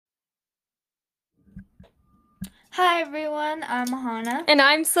Hi everyone, I'm Hannah. And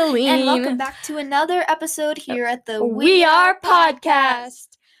I'm Celine. And welcome back to another episode here at the We Are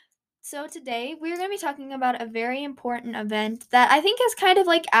podcast. So today we're going to be talking about a very important event that I think has kind of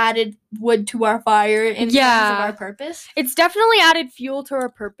like added wood to our fire in terms of our purpose. It's definitely added fuel to our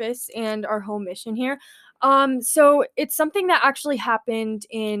purpose and our whole mission here. So it's something that actually happened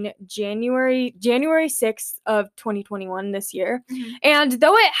in January 6th of 2021 this year. Mm-hmm. And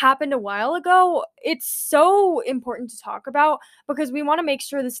though it happened a while ago, it's so important to talk about because we want to make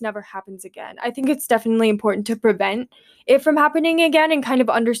sure this never happens again. I think it's definitely important to prevent it from happening again and kind of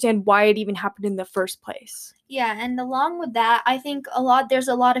understand why it even happened in the first place. Yeah, and along with that, I think there's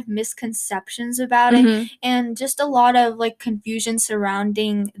a lot of misconceptions about it and just a lot of like confusion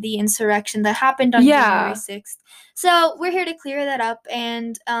surrounding the insurrection that happened on January 6th. So we're here to clear that up,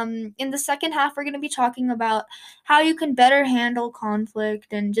 and in the second half we're going to be talking about how you can better handle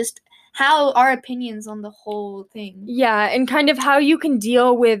conflict and just how our opinions on the whole thing. Yeah, and kind of how you can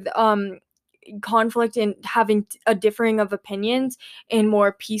deal with conflict and having a differing of opinions in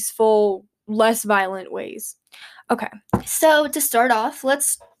more peaceful, less violent ways. Okay. So to start off,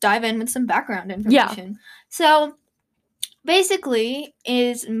 let's dive in with some background information. Yeah. So basically,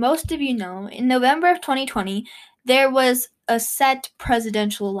 as most of you know, in November of 2020, there was a set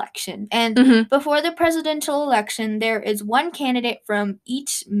presidential election. And before the presidential election, there is one candidate from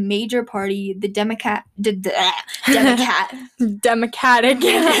each major party, the Democratic. The Democrat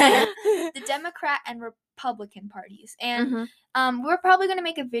and Republican parties. And we're probably going to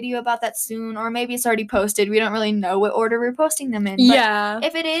make a video about that soon, or maybe it's already posted. We don't really know what order we're posting them in. But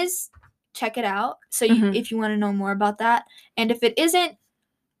if it is, check it out. So if you want to know more about that. And if it isn't,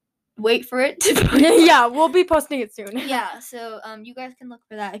 wait for it to yeah, we'll be posting it soon. Yeah, so you guys can look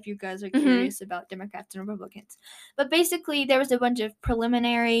for that if you guys are curious about Democrats and Republicans. But basically, there was a bunch of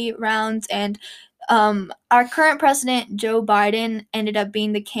preliminary rounds, and our current president, Joe Biden, ended up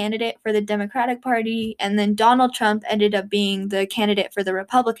being the candidate for the Democratic Party, and then Donald Trump ended up being the candidate for the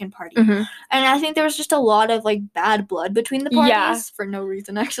Republican Party. And I think there was just a lot of like bad blood between the parties for no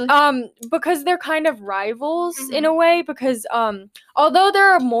reason, actually. Because they're kind of rivals in a way, because although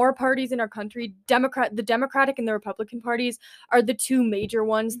there are more parties in our country, the Democratic and the Republican parties are the two major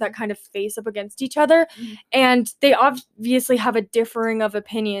ones that kind of face up against each other, and they obviously have a differing of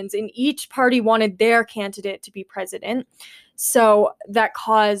opinions, and each party wanted their candidate to be president, so that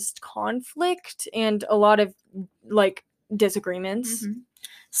caused conflict and a lot of like disagreements.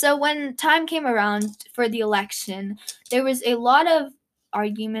 So when time came around for the election, there was a lot of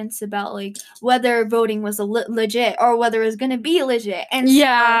arguments about like whether voting was legit or whether it was going to be legit. And so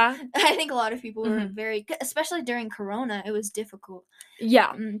I think a lot of people were especially during Corona, it was difficult.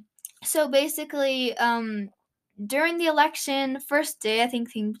 So basically, during the election, first day, I think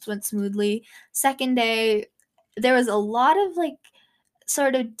things went smoothly. Second day, there was a lot of like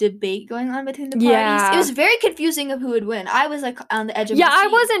sort of debate going on between the parties. It was very confusing of who would win. I was like on the edge of my seat. I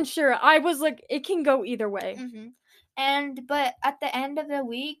wasn't sure. I was like, it can go either way. But at the end of the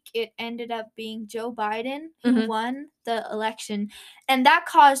week, it ended up being Joe Biden who won the election, and that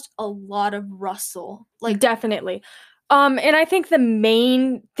caused a lot of rustle. Like definitely. And I think the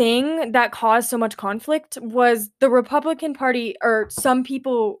main thing that caused so much conflict was the Republican Party, or some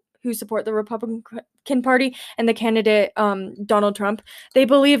people who support the Republican Party and the candidate Donald Trump. They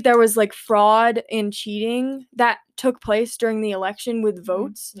believe there was like fraud and cheating that took place during the election with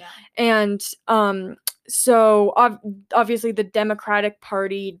votes. And so obviously the Democratic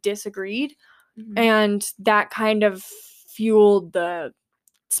Party disagreed, and that kind of fueled the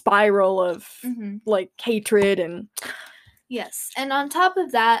spiral of like hatred and yes. And on top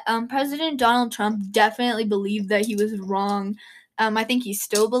of that, President Donald Trump definitely believed that he was wrong. I think he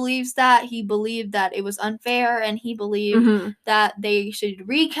still believes that. He believed that it was unfair, and he believed that they should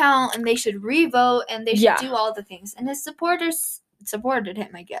recount and they should revote and they should do all the things. And his supporters supported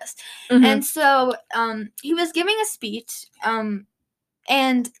him, I guess. And so he was giving a speech, and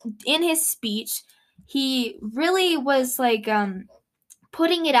in his speech, he really was like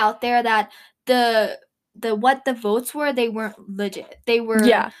putting it out there that the what the votes were, they weren't legit. They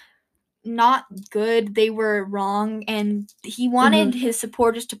were not good. They were wrong, and he wanted his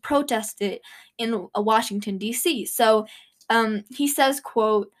supporters to protest it in Washington, D.C. So he says,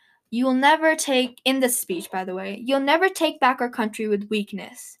 quote, "You'll never take," in this speech, by the way, "you'll never take back our country with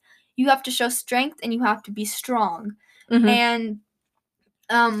weakness. You have to show strength, and you have to be strong."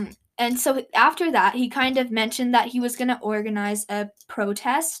 And so after that, he kind of mentioned that he was going to organize a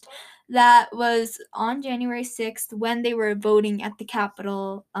protest that was on January 6th when they were voting at the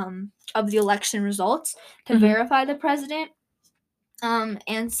Capitol of the election results to verify the president.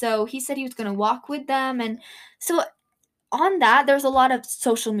 And so he said he was going to walk with them. And so on that, there's a lot of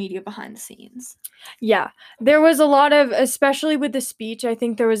social media behind the scenes. Yeah, there was a lot of, especially with the speech, I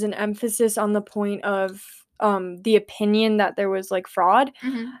think there was an emphasis on the point of the opinion that there was like fraud.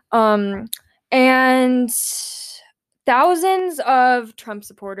 And thousands of Trump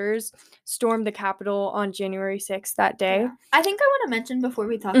supporters stormed the Capitol on January 6th that day. Yeah. I think I want to mention before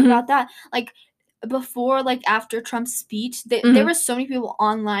we talk about that, like before, like after Trump's speech, there were so many people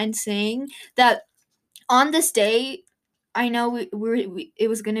online saying that on this day, I know it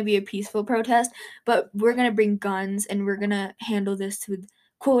was going to be a peaceful protest, but we're going to bring guns and we're going to handle this with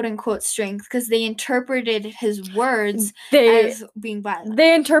quote unquote strength, because they interpreted his words as being violent.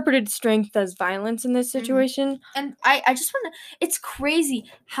 They interpreted strength as violence in this situation. And I just want to, it's crazy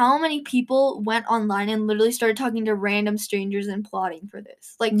how many people went online and literally started talking to random strangers and plotting for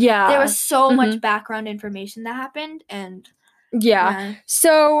this. Like, there was so much background information that happened. And yeah.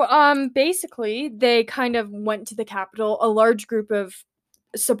 So basically they kind of went to the Capitol, a large group of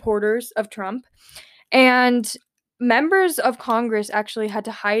supporters of Trump, and members of Congress actually had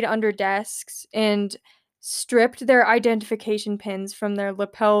to hide under desks and stripped their identification pins from their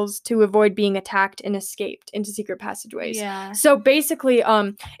lapels to avoid being attacked and escaped into secret passageways. Yeah. So basically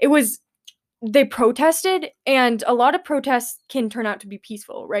they protested, and a lot of protests can turn out to be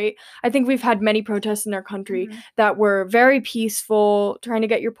peaceful, right? I think we've had many protests in our country that were very peaceful, trying to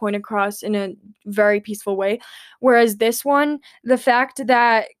get your point across in a very peaceful way. Whereas this one, the fact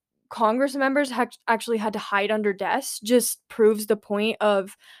that Congress members actually had to hide under desks just proves the point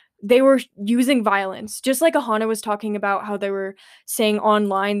of they were using violence. Just like Ahana was talking about how they were saying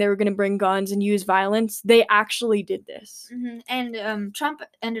online they were going to bring guns and use violence, they actually did this. And Trump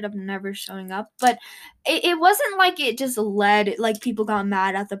ended up never showing up, but it wasn't like it just led, like people got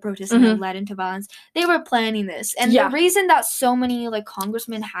mad at the protest and it led into violence. They were planning this. And the reason that so many like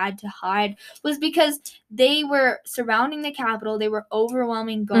congressmen had to hide was because they were surrounding the Capitol. They were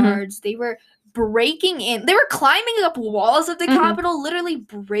overwhelming guards. They were breaking in. They were climbing up walls of the Capitol, literally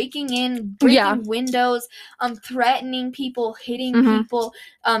breaking in, breaking windows, threatening people, hitting people,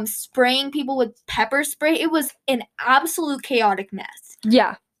 spraying people with pepper spray. It was an absolute chaotic mess.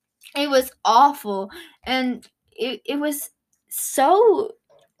 Yeah. It was awful. And it was so,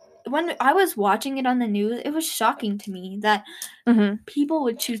 when I was watching it on the news, it was shocking to me that people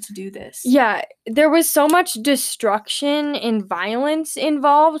would choose to do this. Yeah, there was so much destruction and violence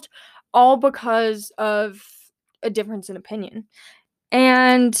involved, all because of a difference in opinion.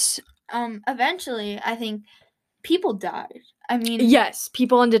 And eventually, I think people died. I mean, yes,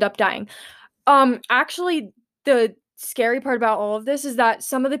 people ended up dying. Actually, the scary part about all of this is that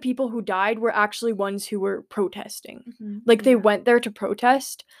some of the people who died were actually ones who were protesting. Like, they went there to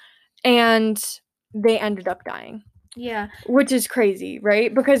protest, and they ended up dying. Yeah. Which is crazy,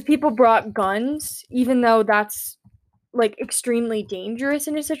 right? Because people brought guns, even though that's like extremely dangerous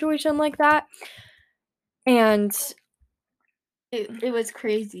in a situation like that. And it was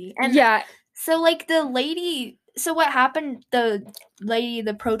crazy. And so like the lady, so what happened, the lady,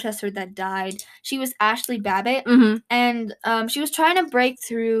 the protester that died, she was Ashley Babbitt, and she was trying to break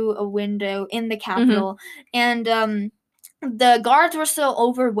through a window in the Capitol, and the guards were so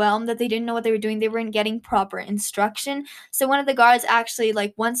overwhelmed that they didn't know what they were doing. They weren't getting proper instruction. So one of the guards actually,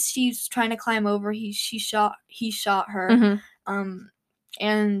 like, once she's trying to climb over, he shot her.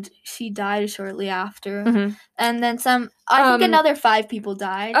 And she died shortly after. And then I think another 5 people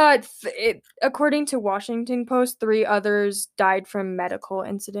died. According to Washington Post, 3 others died from medical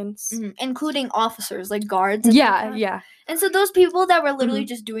incidents. Including officers, like guards. Yeah. And so those people that were literally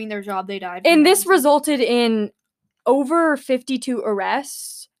just doing their job, they died. And this resulted in over 52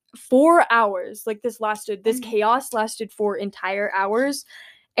 arrests, 4 hours. Like, this chaos lasted 4 entire hours,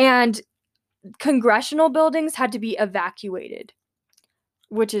 and congressional buildings had to be evacuated,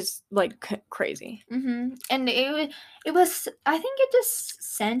 which is like crazy. And it was, I think it just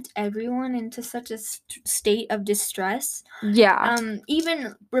sent everyone into such a state of distress.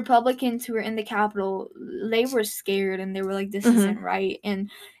 Even Republicans who were in the Capitol, they were scared and they were like, this isn't right. And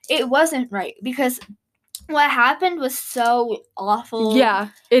it wasn't right, because what happened was so awful. Yeah,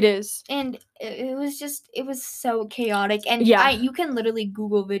 it is. And it was so chaotic. And you can literally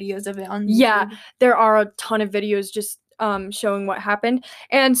Google videos of it on YouTube. Yeah, there are a ton of videos just showing what happened.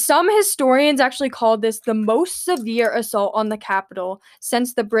 And some historians actually called this the most severe assault on the Capitol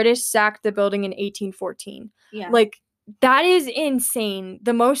since the British sacked the building in 1814. Yeah. Like, that is insane.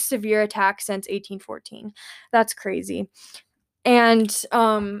 The most severe attack since 1814. That's crazy. And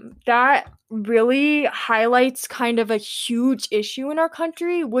that really highlights kind of a huge issue in our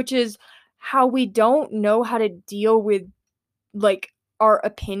country, which is how we don't know how to deal with like our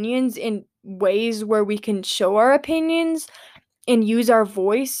opinions in ways where we can show our opinions and use our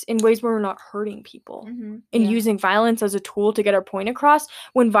voice in ways where we're not hurting people, and using violence as a tool to get our point across,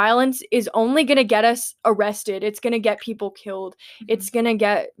 when violence is only going to get us arrested, it's going to get people killed, it's going to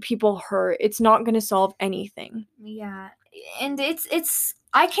get people hurt, it's not going to solve anything. Yeah. And it's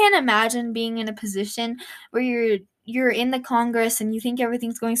I can't imagine being in a position where you're in the Congress and you think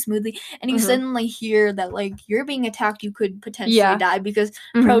everything's going smoothly, and you suddenly hear that like you're being attacked, you could potentially die because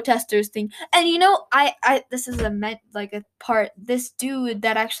protesters think. And you know, I this is this dude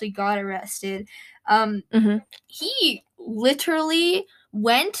that actually got arrested, he literally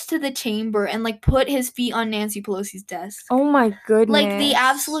went to the chamber and like put his feet on Nancy Pelosi's desk. Oh my goodness. Like the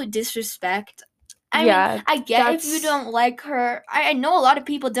absolute disrespect. I mean, I get if you don't like her. I know a lot of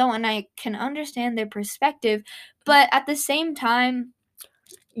people don't, and I can understand their perspective. But at the same time,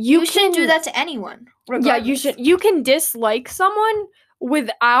 you shouldn't do that to anyone. Regardless. Yeah, you should. You can dislike someone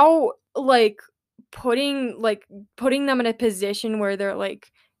without like putting them in a position where they're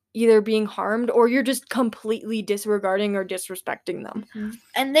like either being harmed or you're just completely disregarding or disrespecting them.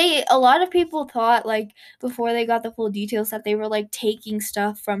 And a lot of people thought like before they got the full details that they were like taking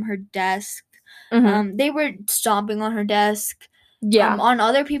stuff from her desk. They were stomping on her desk, on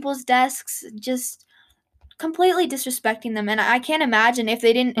other people's desks, just completely disrespecting them. And I can't imagine if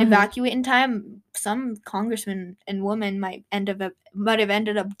they didn't evacuate in time, some congressmen and women might have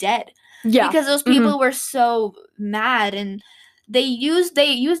ended up dead. Yeah, because those people were so mad, and they used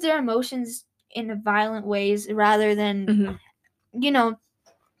their emotions in violent ways rather than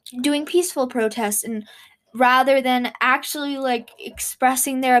doing peaceful protests, and rather than actually like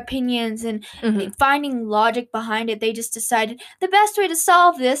expressing their opinions and finding logic behind it. They just decided the best way to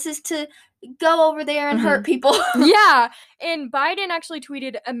solve this is to go over there and hurt people. Yeah, and Biden actually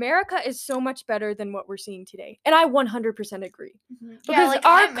tweeted, "America is so much better than what we're seeing today," and I 100% agree. Because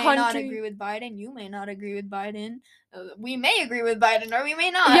I may not agree with Biden, you may not agree with Biden, we may agree with Biden or we may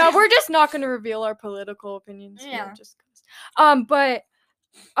not. Yeah, we're just not going to reveal our political opinions. Yeah, just but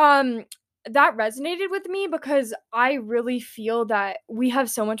that resonated with me because I really feel that we have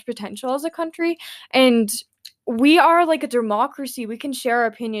so much potential as a country, and we are like a democracy. We can share our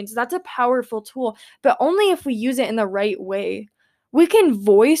opinions. That's a powerful tool, but only if we use it in the right way. We can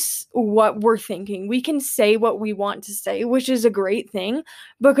voice what we're thinking. We can say what we want to say, which is a great thing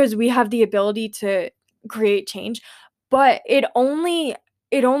because we have the ability to create change, but it only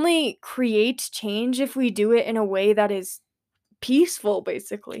creates change if we do it in a way that is peaceful,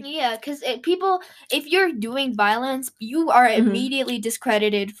 basically. Yeah, because if you're doing violence, you are immediately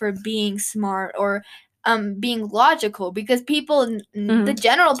discredited for being smart or being logical, because people, the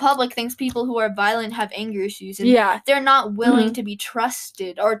general public thinks people who are violent have anger issues, and they're not willing to be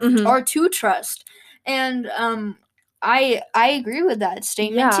trusted or to trust. And I agree with that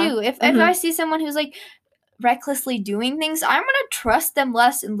statement too. If I see someone who's like recklessly doing things, I'm gonna trust them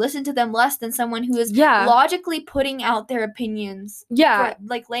less and listen to them less than someone who is logically putting out their opinions. For,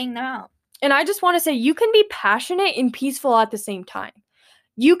 like laying them out. And I just want to say, you can be passionate and peaceful at the same time.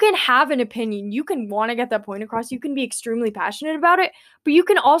 You can have an opinion. You can want to get that point across. You can be extremely passionate about it, but you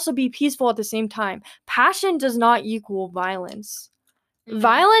can also be peaceful at the same time. Passion does not equal violence.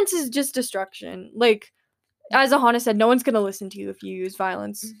 Violence is just destruction. Like, as Ahana said, no one's going to listen to you if you use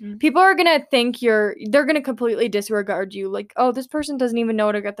violence. People are going to think they're going to completely disregard you. Like, oh, this person doesn't even know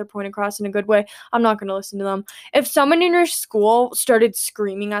how to get their point across in a good way. I'm not going to listen to them. If someone in your school started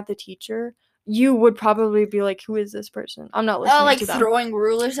screaming at the teacher, you would probably be like, who is this person? I'm not listening to them. Throwing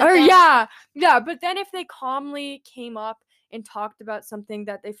rulers at them. Yeah. Yeah. But then if they calmly came up and talked about something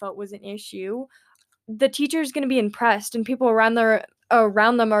that they felt was an issue, the teacher's going to be impressed, and people around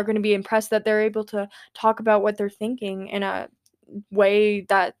them are going to be impressed that they're able to talk about what they're thinking in a way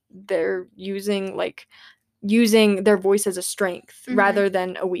that they're using their voice as a strength rather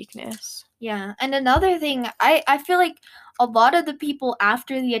than a weakness. Yeah. And another thing, I feel like a lot of the people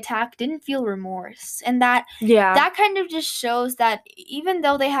after the attack didn't feel remorse, and that kind of just shows that even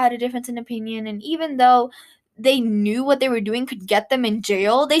though they had a difference in opinion, and even though they knew what they were doing could get them in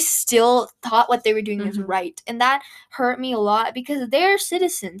jail, they still thought what they were doing was right. And that hurt me a lot because they're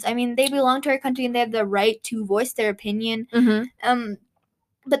citizens. I mean, they belong to our country and they have the right to voice their opinion.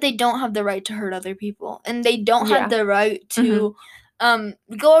 But they don't have the right to hurt other people. And they don't have the right to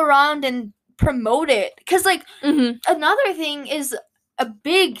go around and promote it. Because, like, another thing is, a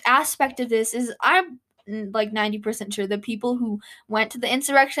big aspect of this is I'm like 90% sure the people who went to the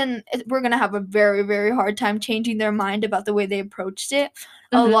insurrection were going to have a very, very hard time changing their mind about the way they approached it.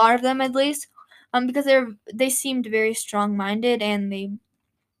 A lot of them, at least, because they seemed very strong-minded, and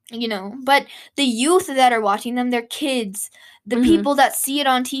But the youth that are watching them, they're kids, the people that see it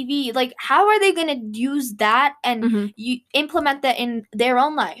on TV, like, how are they going to use that and implement that in their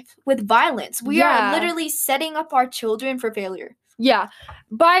own life with violence? We are literally setting up our children for failure. Yeah.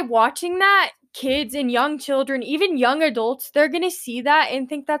 By watching that, kids and young children, even young adults, they're going to see that and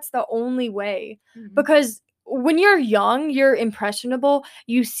think that's the only way. Because when you're young, you're impressionable,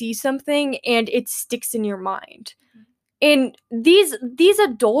 you see something and it sticks in your mind. And these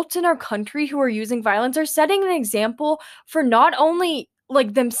adults in our country who are using violence are setting an example for not only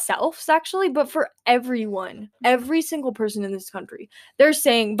like themselves actually, but for everyone, every single person in this country. They're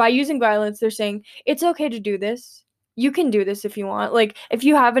saying, by using violence, they're saying it's okay to do this. You can do this if you want. Like, if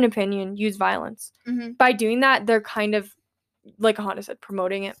you have an opinion, use violence. By doing that, they're kind of, like Hannah said,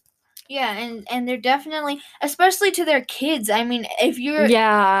 promoting it. Yeah, and they're definitely, especially to their kids. I mean, if you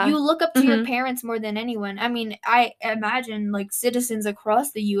look up to your parents more than anyone. I mean, I imagine like citizens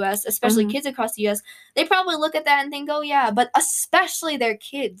across the U.S., especially kids across the U.S., they probably look at that and think, oh yeah, but especially their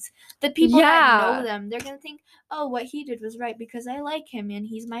kids, the people that know them, they're gonna think, oh, what he did was right because I like him and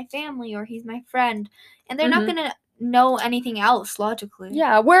he's my family or he's my friend, and they're not gonna know anything else logically.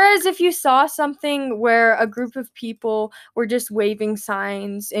 Yeah, whereas if you saw something where a group of people were just waving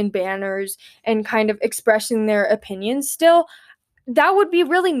signs and banners and kind of expressing their opinions still, that would be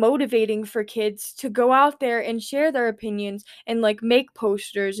really motivating for kids to go out there and share their opinions and like make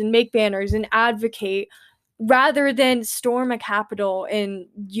posters and make banners and advocate rather than storm a capitol and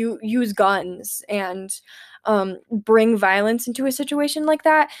use guns and bring violence into a situation like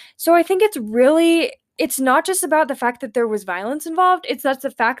that. So I think it's not just about the fact that there was violence involved, that's the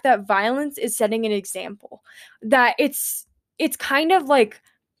fact that violence is setting an example, that it's kind of like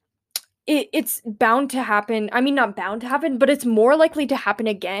it's bound to happen. I mean, not bound to happen, but it's more likely to happen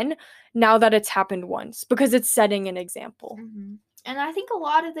again now that it's happened once because it's setting an example. And I think a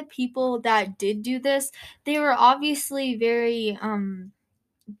lot of the people that did do this, they were obviously very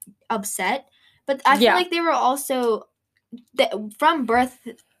upset, but I feel like they were also from birth,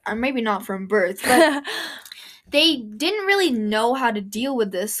 or maybe not from birth, but they didn't really know how to deal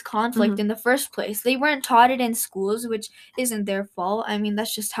with this conflict in the first place. They weren't taught it in schools, which isn't their fault. I mean,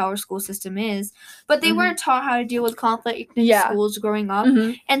 that's just how our school system is. But they weren't taught how to deal with conflict in schools growing up.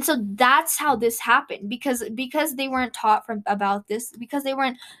 And so that's how this happened, because they weren't taught about this, because they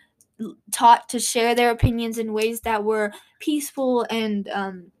weren't taught to share their opinions in ways that were peaceful and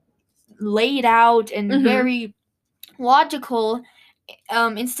laid out and very logical.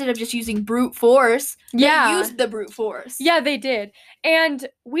 Instead of just using brute force, they used the brute force. Yeah, they did. And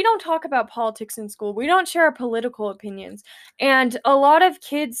we don't talk about politics in school. We don't share our political opinions. And a lot of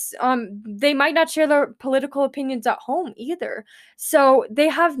kids, they might not share their political opinions at home either. So they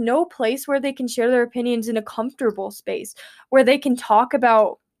have no place where they can share their opinions in a comfortable space, where they can talk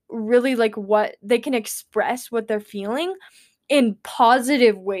about really like what they can express what they're feeling in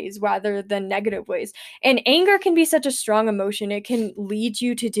positive ways rather than negative ways. And anger can be such a strong emotion. It can lead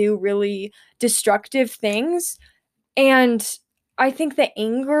you to do really destructive things. And I think the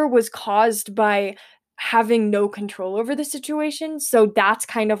anger was caused by having no control over the situation. So that's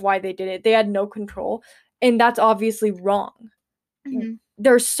kind of why they did it. They had no control. And that's obviously wrong.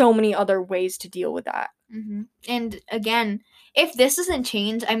 There's so many other ways to deal with that. And again, if this doesn't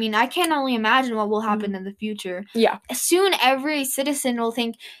change, I mean, I can only imagine what will happen in the future. Yeah. Soon every citizen will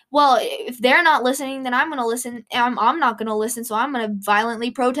think, well, if they're not listening, then I'm going to listen. I'm not going to listen, so I'm going to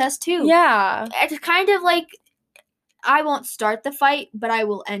violently protest too. Yeah. It's kind of like, I won't start the fight, but I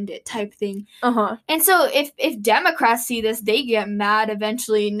will end it type thing. And so if Democrats see this, they get mad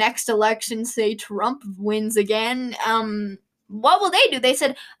eventually. Next election, say Trump wins again. What will they do? They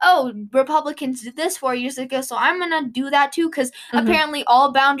said, oh, Republicans did this 4 years ago, so I'm going to do that too, because apparently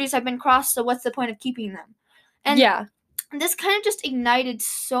all boundaries have been crossed, so what's the point of keeping them? And this kind of just ignited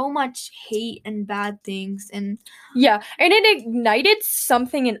so much hate and bad things. And it ignited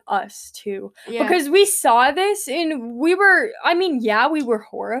something in us too. Because we saw this and we were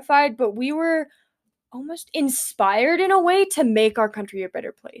horrified, but we were almost inspired in a way to make our country a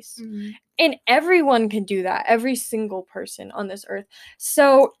better place. And everyone can do that, every single person on this earth.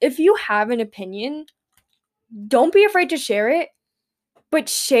 So if you have an opinion, don't be afraid to share it, but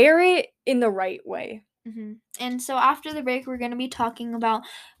share it in the right way. And so after the break, we're going to be talking about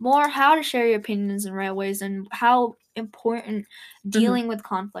more how to share your opinions in right ways and how important dealing with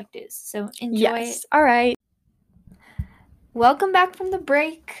conflict is. So enjoy it. All right. Welcome back from the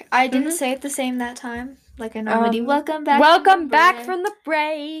break. I didn't say it the same that time. like I normally do. Welcome back from the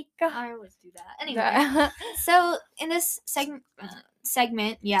break. I always do that. Anyway, so in this segment,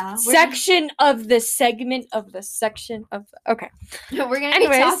 section of the segment of the section of okay. We're gonna be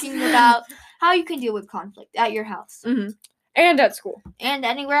talking about how you can deal with conflict at your house, and at school, and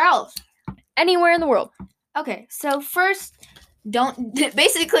anywhere else, anywhere in the world. Okay, so first, don't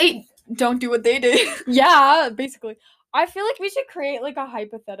do what they did. Yeah, basically. I feel like we should create like a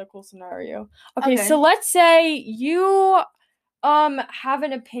hypothetical scenario. Okay, so let's say you have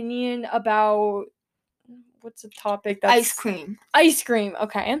an opinion about what's a topic that's ice cream. Ice cream,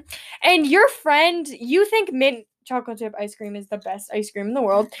 okay. And your friend, you think mint chocolate chip ice cream is the best ice cream in the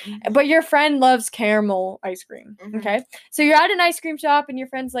world, but your friend loves caramel ice cream, okay? So you're at an ice cream shop and your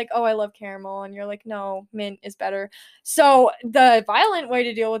friend's like, oh, I love caramel, and you're like, no, mint is better. So the violent way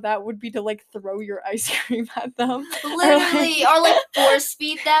to deal with that would be to like throw your ice cream at them. Literally, or like force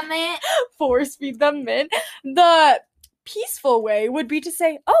feed them mint. Force feed them mint. The peaceful way would be to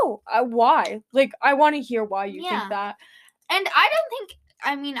say, oh, why? Like, I want to hear why you think that. And I don't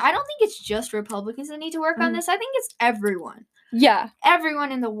think it's just Republicans that need to work on this. I think it's everyone. Yeah.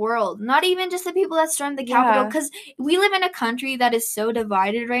 Everyone in the world. Not even just the people that stormed the Capitol. Because we live in a country that is so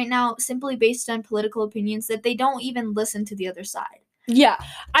divided right now simply based on political opinions that they don't even listen to the other side. Yeah.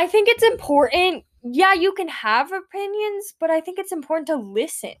 I think it's important. Yeah, you can have opinions, but I think it's important to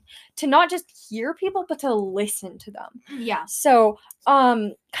listen. To not just hear people, but to listen to them. Yeah. So,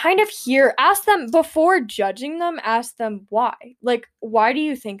 kind of ask them, before judging them, ask them why. Like, why do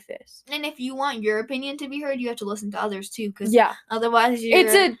you think this? And if you want your opinion to be heard, you have to listen to others too, because otherwise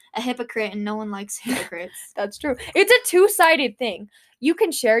you're a hypocrite and no one likes hypocrites. That's true. It's a two-sided thing. You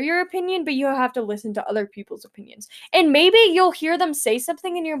can share your opinion, but you have to listen to other people's opinions. And maybe you'll hear them say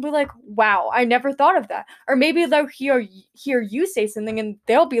something and you'll be like, wow, I never thought of that. Or maybe they'll hear you say something and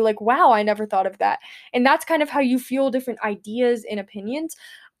they'll be like, wow, I never thought of that. And that's kind of how you fuel different ideas and opinions.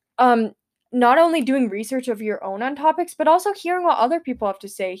 Not only doing research of your own on topics, but also hearing what other people have to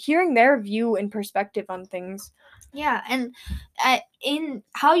say, hearing their view and perspective on things. Yeah, and in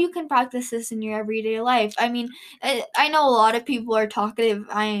how you can practice this in your everyday life. I mean, I know a lot of people are talkative.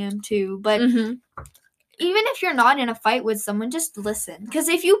 I am too, but even if you're not in a fight with someone, just listen. Because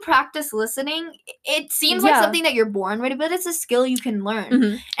if you practice listening, it seems like something that you're born with, but it's a skill you can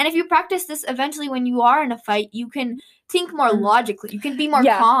learn. And if you practice this, eventually when you are in a fight, you can think more logically. You can be more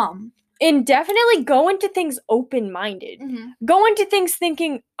calm. And definitely go into things open-minded. Go into things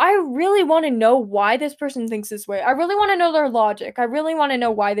thinking, I really want to know why this person thinks this way. I really want to know their logic. I really want to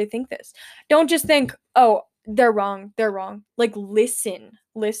know why they think this. Don't just think, oh, they're wrong. They're wrong. Like, listen.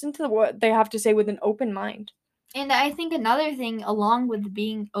 Listen to what they have to say with an open mind. And I think another thing, along with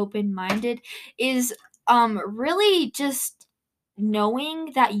being open-minded, is really just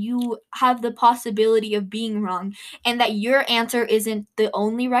knowing that you have the possibility of being wrong and that your answer isn't the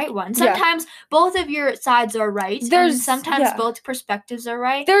only right one. Sometimes both of your sides are right. And sometimes both perspectives are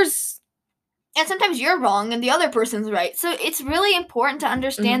right. And sometimes you're wrong and the other person's right. So it's really important to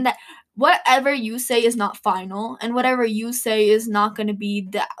understand that whatever you say is not final, and whatever you say is not going to be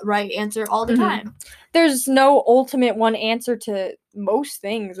the right answer all the time. There's no ultimate one answer to most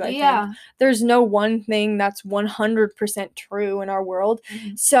things, I think. There's no one thing that's 100% true in our world.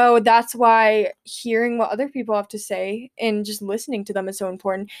 So that's why hearing what other people have to say and just listening to them is so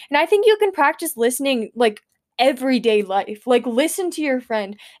important. And I think you can practice listening, like, everyday life. Like, listen to your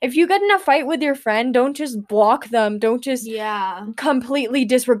friend. If you get in a fight with your friend, don't just block them. Don't just completely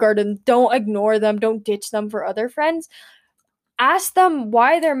disregard them. Don't ignore them. Don't ditch them for other friends. Ask them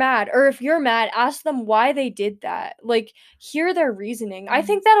why they're mad. Or if you're mad, ask them why they did that. Like, hear their reasoning. I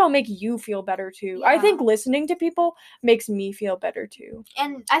think that'll make you feel better too. I think listening to people makes me feel better too.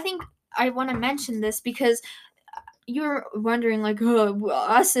 And I think I want to mention this because you're wondering, like,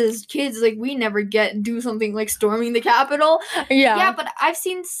 us as kids, like, we never do something like storming the Capitol. Yeah, but I've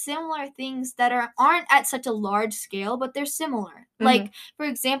seen similar things that aren't at such a large scale, but they're similar. Like, for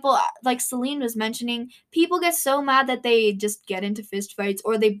example, like Celine was mentioning, people get so mad that they just get into fist fights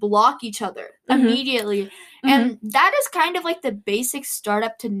or they block each other immediately. And that is kind of like the basic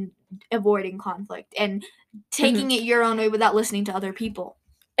startup to avoiding conflict and taking it your own way without listening to other people.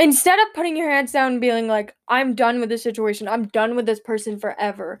 Instead of putting your hands down and being like, I'm done with this situation. I'm done with this person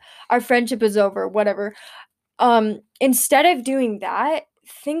forever. Our friendship is over, whatever. Instead of doing that,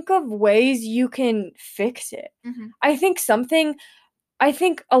 think of ways you can fix it. I think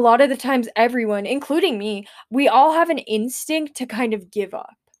a lot of the times everyone, including me, we all have an instinct to kind of give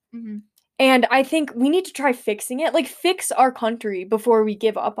up. And I think we need to try fixing it. Like, fix our country before we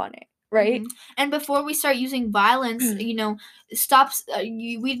give up on it. Right? And before we start using violence, we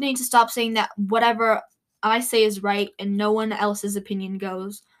need to stop saying that whatever I say is right and no one else's opinion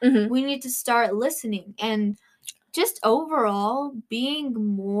goes. We need to start listening and just overall being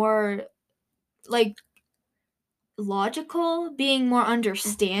more like logical, being more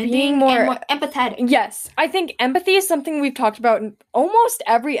understanding, and more empathetic. Yes, I think empathy is something we've talked about in almost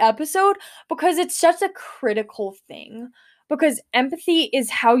every episode because it's such a critical thing. Because empathy is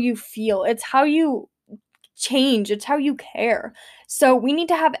how you feel, it's how you change, it's how you care. So we need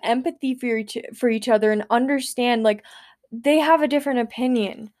to have empathy for each other and understand, like, they have a different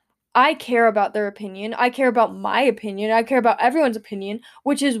opinion. I care about their opinion. I care about my opinion. I care about everyone's opinion,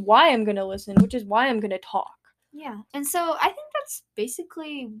 which is why I'm going to listen, which is why I'm going to talk. Yeah. And so I think that's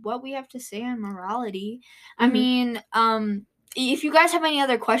basically what we have to say on morality. I mean, if you guys have any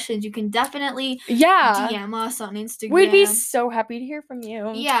other questions, you can definitely DM us on Instagram. We'd be so happy to hear from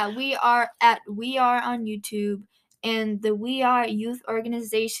you. Yeah, we are on YouTube, and the We Are Youth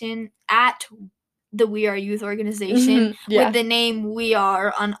Organization at the We Are Youth Organization with the name We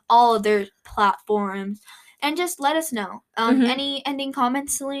Are on all of their platforms. And just let us know. Any ending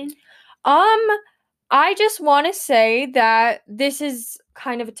comments, Celine? I just want to say that this is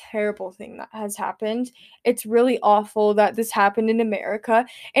kind of a terrible thing that has happened. It's really awful that this happened in America.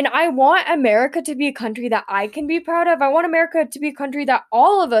 And I want America to be a country that I can be proud of. I want America to be a country that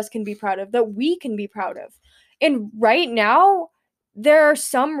all of us can be proud of, that we can be proud of. And right now, there are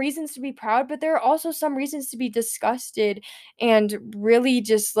some reasons to be proud, but there are also some reasons to be disgusted and really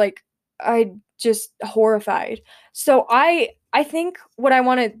just horrified. So I think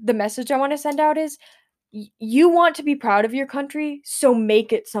the message I want to send out is you want to be proud of your country, so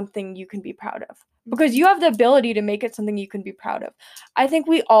make it something you can be proud of. Because you have the ability to make it something you can be proud of. I think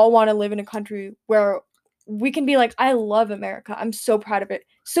we all want to live in a country where we can be like, I love America. I'm so proud of it.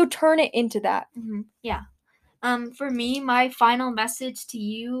 So turn it into that. Yeah. For me, my final message to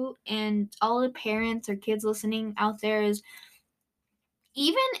you and all the parents or kids listening out there is,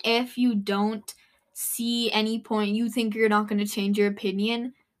 even if you don't see any point, you think you're not going to change your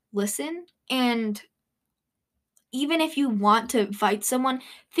opinion, listen. And even if you want to fight someone,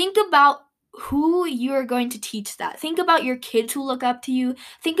 think about who you're going to teach that. Think about your kids who look up to you.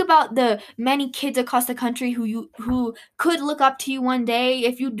 Think about the many kids across the country who could look up to you one day.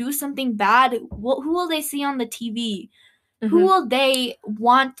 If you do something bad, who will they see on the TV? Who will they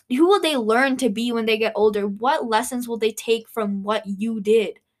learn to be when they get older? What lessons will they take from what you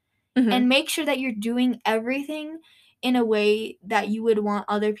did? And make sure that you're doing everything in a way that you would want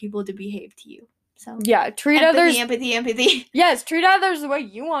other people to behave to you. So treat empathy. Yes, treat others the way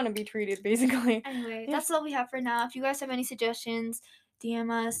you want to be treated, basically. Anyway, that's all we have for now. If you guys have any suggestions,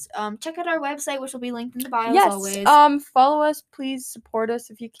 DM us. Check out our website, which will be linked in the bio as always. Follow us, please support us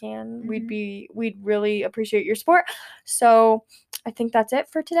if you can. We'd really appreciate your support. So I think that's it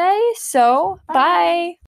for today. So bye.